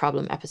Self, No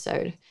Problem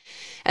episode.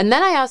 And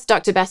then I asked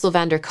Dr. Bessel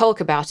van der Kolk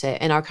about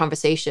it in our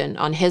conversation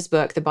on his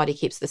book, The Body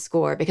Keeps the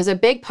Score, because a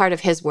big part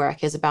of his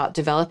work is about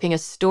developing a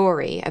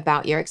story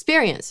about your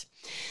experience.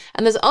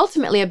 And there's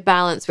ultimately a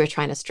balance we're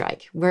trying to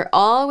strike. We're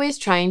always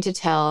trying to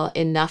tell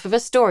enough of a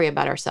story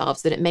about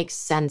ourselves that it makes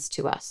sense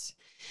to us.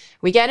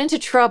 We get into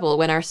trouble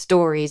when our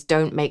stories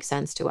don't make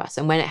sense to us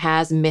and when it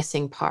has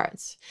missing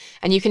parts.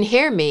 And you can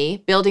hear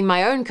me building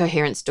my own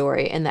coherent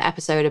story in the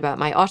episode about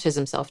my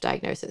autism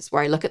self-diagnosis,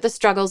 where I look at the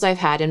struggles I've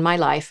had in my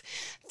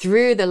life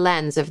through the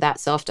lens of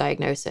that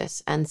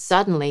self-diagnosis. And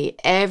suddenly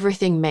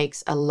everything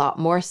makes a lot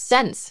more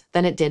sense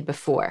than it did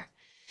before.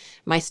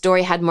 My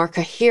story had more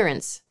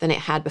coherence than it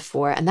had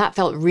before, and that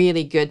felt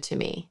really good to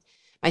me.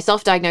 My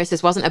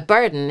self-diagnosis wasn't a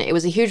burden, it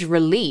was a huge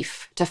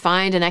relief to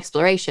find an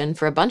exploration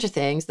for a bunch of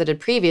things that had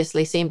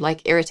previously seemed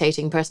like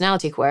irritating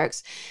personality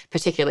quirks,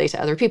 particularly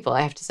to other people, I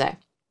have to say.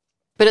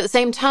 But at the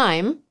same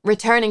time,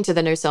 returning to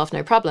the no self,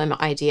 no problem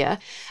idea,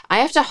 I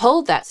have to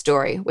hold that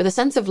story with a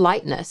sense of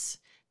lightness,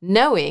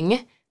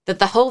 knowing that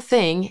the whole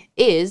thing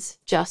is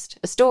just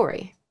a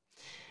story.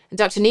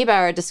 Dr.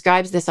 Niebauer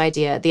describes this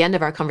idea at the end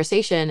of our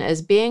conversation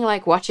as being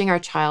like watching our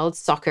child's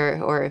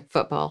soccer or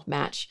football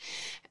match.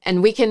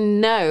 And we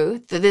can know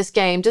that this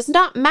game does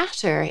not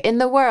matter in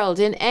the world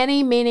in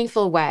any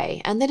meaningful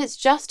way, and that it's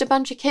just a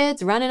bunch of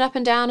kids running up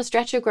and down a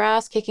stretch of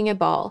grass kicking a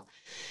ball.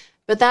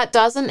 But that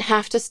doesn't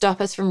have to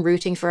stop us from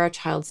rooting for our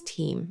child's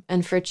team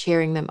and for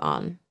cheering them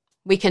on.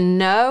 We can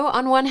know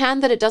on one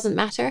hand that it doesn't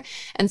matter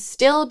and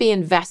still be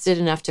invested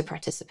enough to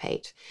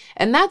participate.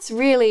 And that's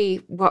really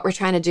what we're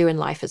trying to do in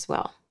life as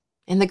well.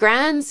 In the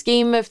grand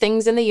scheme of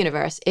things in the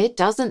universe, it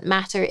doesn't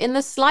matter in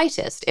the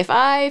slightest if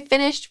I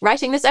finished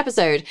writing this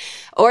episode,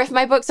 or if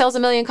my book sells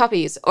 1 million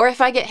copies, or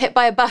if I get hit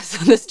by a bus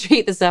on the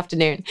street this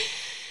afternoon.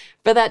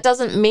 But that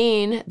doesn't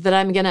mean that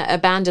I'm going to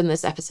abandon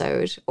this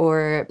episode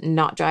or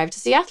not drive to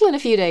Seattle in a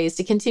few days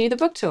to continue the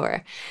book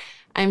tour.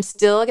 I'm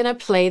still going to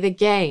play the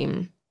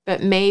game,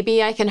 but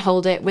maybe I can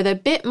hold it with a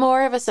bit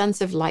more of a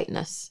sense of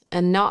lightness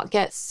and not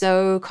get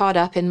so caught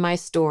up in my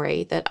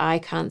story that I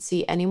can't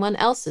see anyone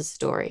else's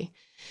story,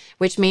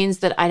 which means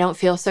that I don't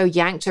feel so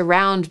yanked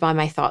around by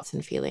my thoughts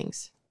and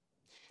feelings.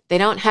 They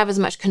don't have as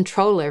much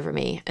control over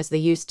me as they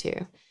used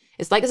to.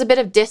 It's like there's a bit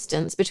of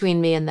distance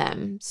between me and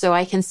them, so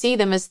I can see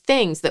them as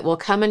things that will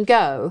come and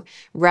go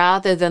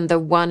rather than the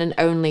one and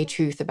only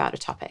truth about a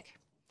topic.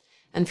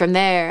 And from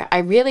there, I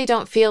really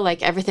don't feel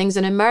like everything's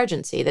an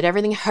emergency, that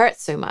everything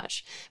hurts so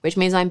much, which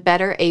means I'm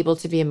better able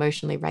to be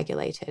emotionally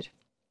regulated.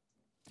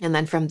 And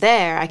then from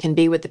there, I can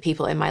be with the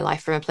people in my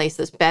life from a place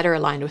that's better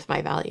aligned with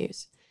my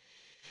values.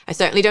 I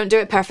certainly don't do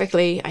it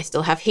perfectly. I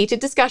still have heated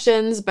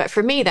discussions, but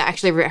for me, that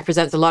actually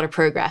represents a lot of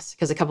progress,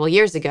 because a couple of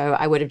years ago,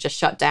 I would have just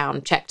shut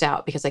down, checked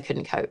out because I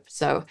couldn't cope.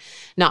 So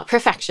not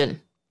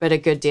perfection, but a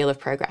good deal of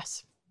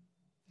progress.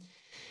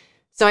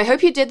 So I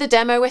hope you did the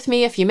demo with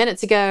me a few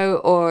minutes ago,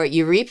 or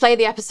you replay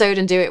the episode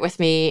and do it with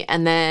me,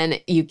 and then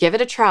you give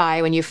it a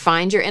try when you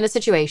find you're in a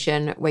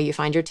situation where you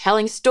find you're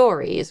telling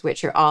stories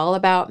which are all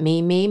about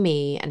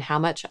me, and how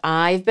much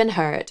I've been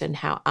hurt and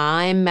how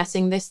I'm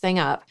messing this thing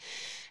up.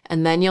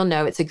 And then you'll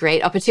know it's a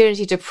great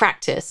opportunity to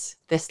practice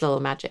this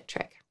little magic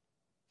trick.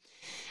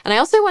 And I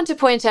also want to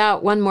point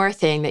out one more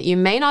thing that you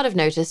may not have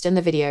noticed in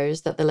the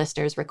videos that the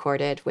listeners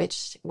recorded,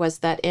 which was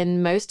that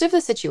in most of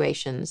the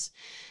situations,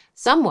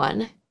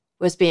 someone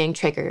was being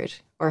triggered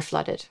or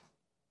flooded.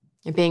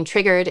 And being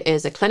triggered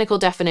is a clinical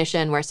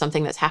definition where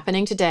something that's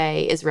happening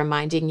today is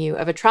reminding you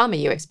of a trauma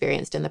you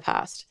experienced in the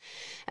past.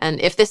 And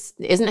if this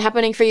isn't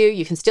happening for you,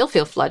 you can still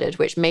feel flooded,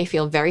 which may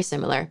feel very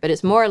similar, but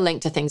it's more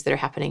linked to things that are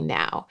happening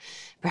now.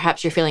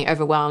 Perhaps you're feeling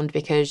overwhelmed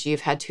because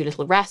you've had too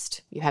little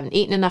rest, you haven't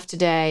eaten enough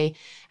today,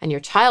 and your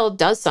child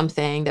does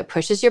something that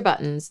pushes your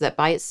buttons that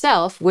by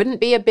itself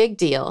wouldn't be a big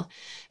deal,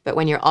 but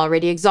when you're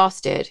already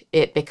exhausted,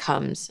 it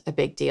becomes a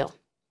big deal.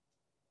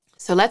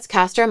 So let's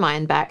cast our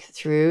mind back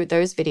through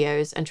those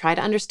videos and try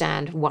to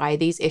understand why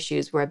these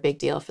issues were a big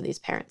deal for these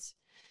parents.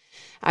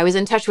 I was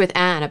in touch with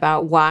Anne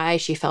about why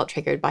she felt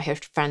triggered by her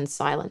friend's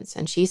silence,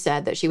 and she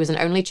said that she was an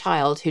only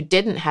child who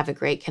didn't have a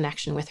great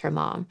connection with her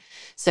mom.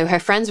 So her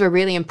friends were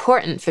really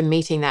important for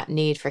meeting that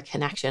need for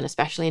connection,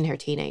 especially in her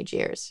teenage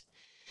years.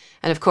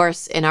 And of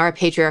course, in our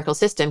patriarchal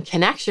system,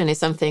 connection is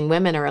something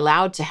women are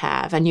allowed to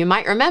have. And you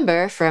might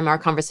remember from our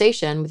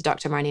conversation with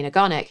Dr. Marnina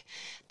Gonick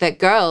that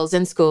girls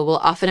in school will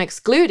often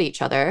exclude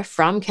each other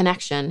from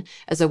connection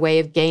as a way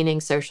of gaining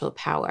social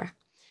power.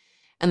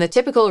 And the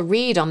typical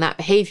read on that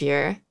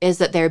behavior is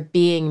that they're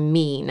being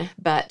mean.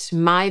 But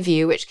my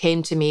view, which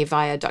came to me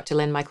via Dr.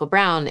 Lynn Michael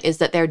Brown, is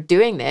that they're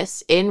doing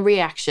this in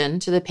reaction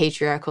to the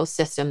patriarchal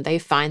system they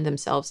find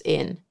themselves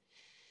in.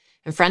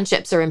 And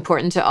friendships are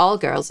important to all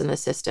girls in the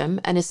system,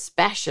 and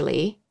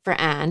especially for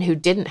Anne, who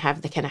didn't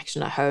have the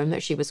connection at home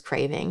that she was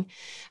craving.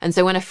 And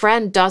so when a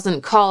friend doesn't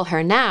call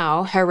her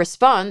now, her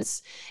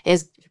response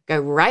is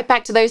go right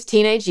back to those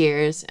teenage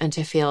years and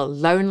to feel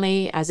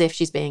lonely as if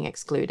she's being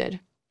excluded.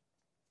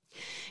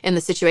 In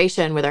the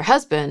situation with her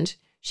husband,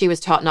 she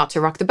was taught not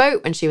to rock the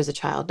boat when she was a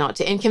child, not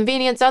to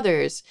inconvenience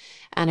others,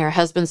 and her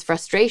husband's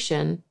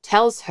frustration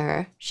tells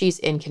her she's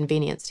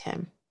inconvenienced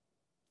him.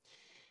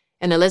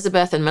 In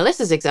Elizabeth and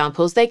Melissa's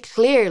examples, they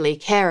clearly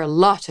care a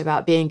lot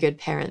about being good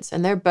parents,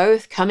 and they're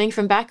both coming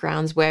from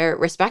backgrounds where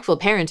respectful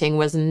parenting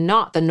was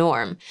not the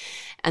norm.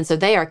 And so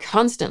they are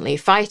constantly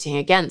fighting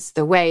against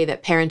the way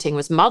that parenting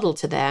was modeled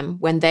to them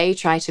when they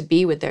try to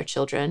be with their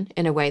children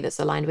in a way that's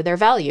aligned with their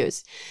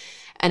values.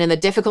 And in the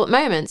difficult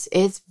moments,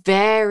 it's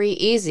very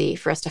easy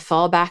for us to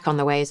fall back on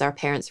the ways our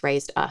parents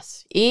raised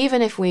us,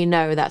 even if we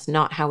know that's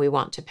not how we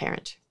want to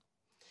parent.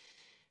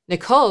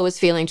 Nicole was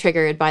feeling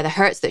triggered by the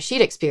hurts that she'd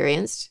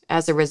experienced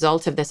as a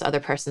result of this other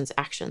person's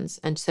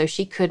actions, and so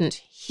she couldn't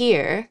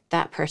hear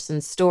that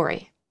person's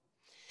story.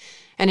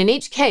 And in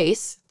each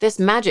case, this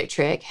magic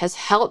trick has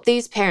helped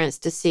these parents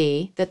to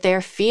see that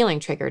they're feeling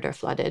triggered or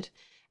flooded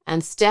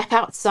and step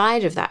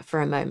outside of that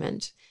for a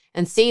moment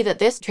and see that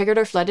this triggered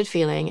or flooded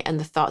feeling and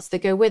the thoughts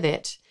that go with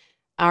it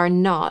are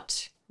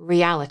not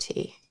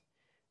reality.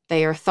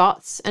 They are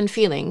thoughts and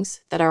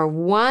feelings that are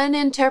one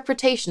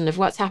interpretation of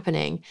what's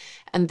happening,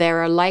 and there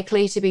are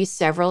likely to be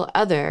several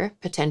other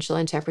potential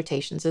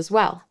interpretations as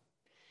well.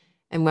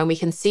 And when we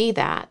can see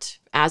that,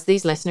 as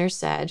these listeners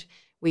said,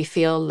 we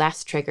feel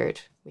less triggered,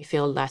 we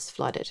feel less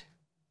flooded.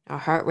 Our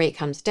heart rate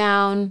comes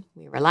down,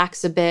 we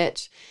relax a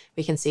bit,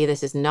 we can see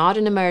this is not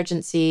an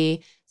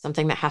emergency,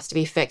 something that has to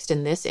be fixed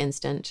in this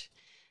instant.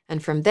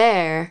 And from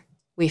there,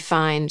 we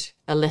find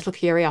a little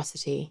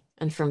curiosity,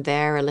 and from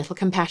there, a little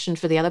compassion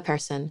for the other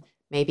person,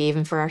 maybe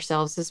even for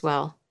ourselves as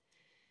well.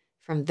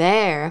 From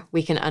there,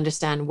 we can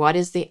understand what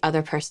is the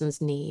other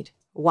person's need.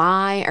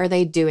 Why are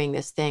they doing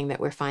this thing that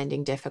we're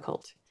finding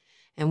difficult?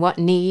 And what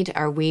need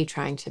are we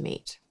trying to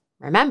meet?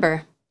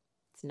 Remember,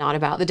 it's not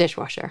about the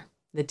dishwasher.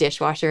 The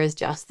dishwasher is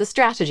just the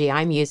strategy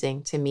I'm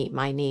using to meet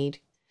my need.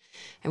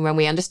 And when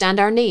we understand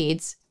our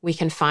needs, we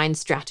can find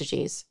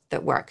strategies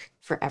that work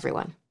for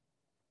everyone.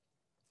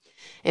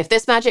 If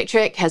this magic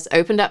trick has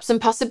opened up some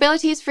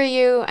possibilities for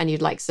you and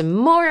you'd like some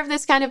more of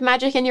this kind of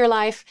magic in your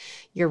life,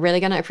 you're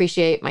really going to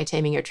appreciate my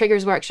Taming Your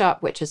Triggers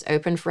workshop, which is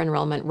open for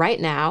enrollment right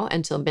now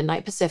until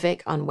midnight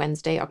Pacific on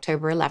Wednesday,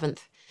 October 11th.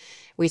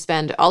 We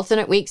spend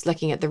alternate weeks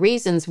looking at the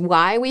reasons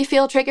why we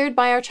feel triggered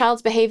by our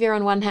child's behavior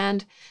on one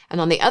hand,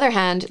 and on the other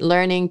hand,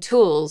 learning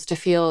tools to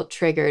feel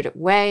triggered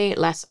way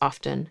less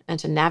often and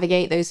to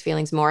navigate those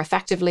feelings more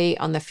effectively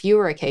on the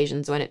fewer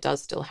occasions when it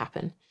does still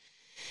happen.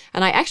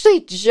 And I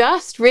actually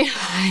just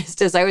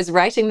realized as I was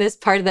writing this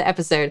part of the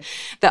episode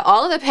that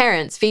all of the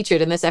parents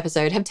featured in this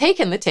episode have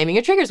taken the Taming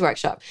Your Triggers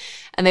workshop.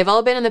 And they've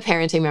all been in the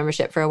parenting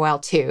membership for a while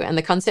too. And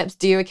the concepts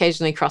do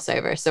occasionally cross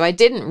over. So I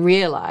didn't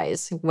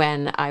realize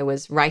when I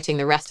was writing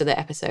the rest of the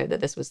episode that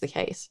this was the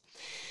case.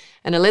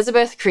 And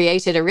Elizabeth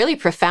created a really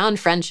profound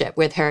friendship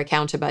with her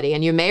encounter buddy.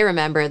 And you may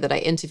remember that I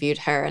interviewed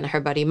her and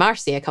her buddy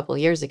Marcy a couple of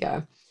years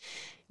ago.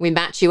 We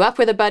match you up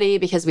with a buddy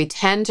because we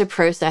tend to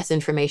process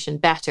information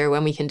better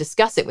when we can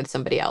discuss it with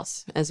somebody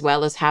else, as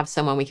well as have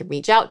someone we can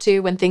reach out to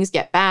when things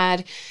get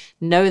bad,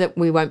 know that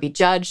we won't be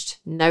judged,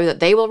 know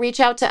that they will reach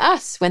out to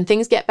us when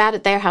things get bad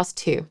at their house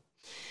too.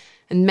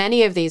 And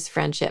many of these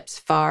friendships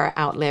far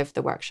outlive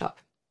the workshop.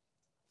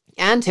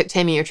 Anne took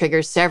Taming Your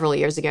Triggers several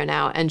years ago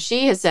now, and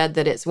she has said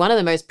that it's one of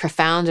the most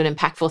profound and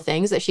impactful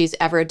things that she's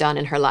ever done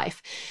in her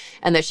life,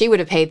 and that she would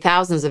have paid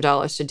thousands of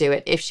dollars to do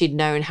it if she'd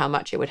known how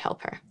much it would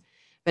help her.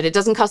 But it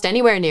doesn't cost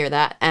anywhere near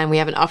that, and we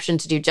have an option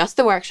to do just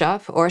the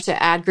workshop or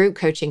to add group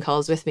coaching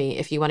calls with me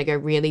if you want to go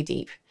really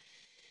deep.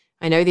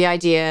 I know the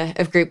idea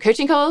of group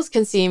coaching calls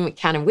can seem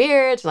kind of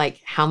weird,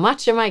 like how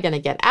much am I going to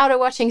get out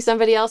of watching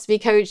somebody else be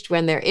coached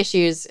when their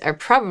issues are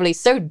probably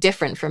so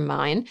different from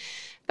mine?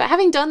 But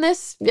having done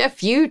this a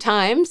few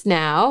times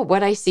now,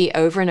 what I see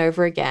over and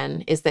over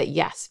again is that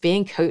yes,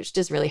 being coached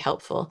is really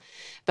helpful.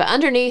 But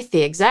underneath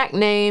the exact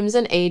names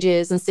and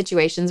ages and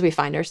situations we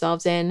find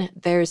ourselves in,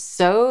 there's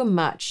so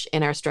much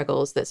in our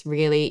struggles that's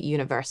really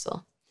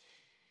universal.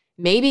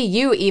 Maybe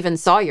you even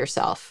saw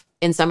yourself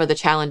in some of the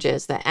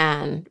challenges that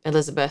Anne,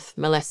 Elizabeth,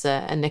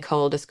 Melissa, and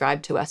Nicole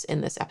described to us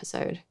in this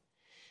episode.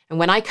 And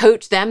when I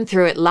coach them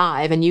through it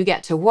live and you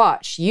get to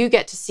watch, you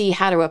get to see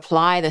how to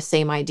apply the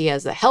same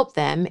ideas that help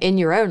them in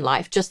your own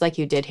life, just like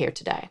you did here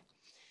today.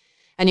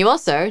 And you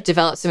also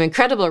develop some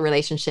incredible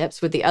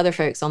relationships with the other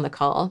folks on the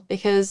call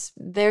because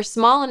they're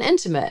small and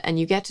intimate and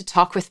you get to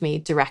talk with me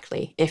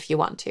directly if you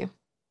want to.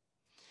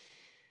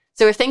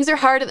 So if things are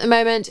hard at the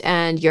moment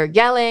and you're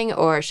yelling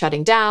or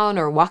shutting down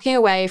or walking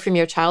away from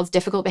your child's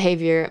difficult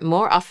behavior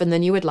more often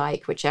than you would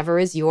like, whichever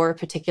is your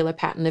particular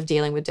pattern of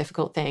dealing with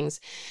difficult things,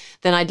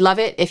 then I'd love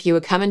it if you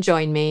would come and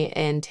join me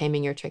in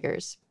Taming Your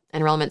Triggers.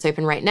 Enrollment's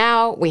open right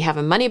now. We have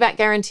a money-back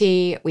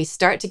guarantee. We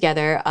start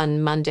together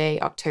on Monday,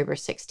 October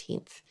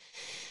 16th.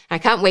 I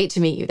can't wait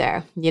to meet you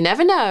there. You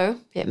never know,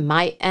 it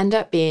might end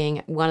up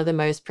being one of the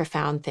most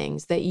profound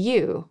things that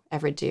you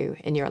ever do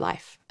in your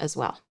life as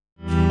well.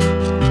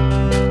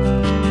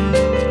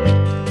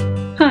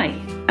 Hi,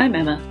 I'm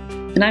Emma,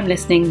 and I'm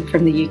listening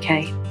from the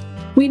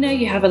UK. We know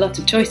you have a lot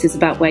of choices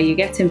about where you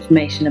get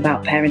information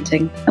about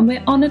parenting, and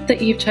we're honoured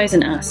that you've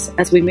chosen us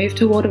as we move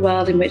toward a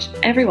world in which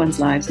everyone's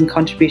lives and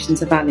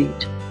contributions are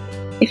valued.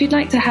 If you'd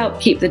like to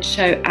help keep the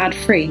show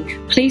ad-free,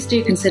 please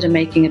do consider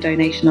making a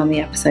donation on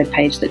the episode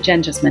page that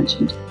Jen just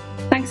mentioned.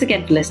 Thanks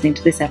again for listening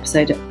to this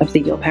episode of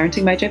the Your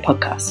Parenting Mojo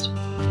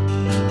podcast.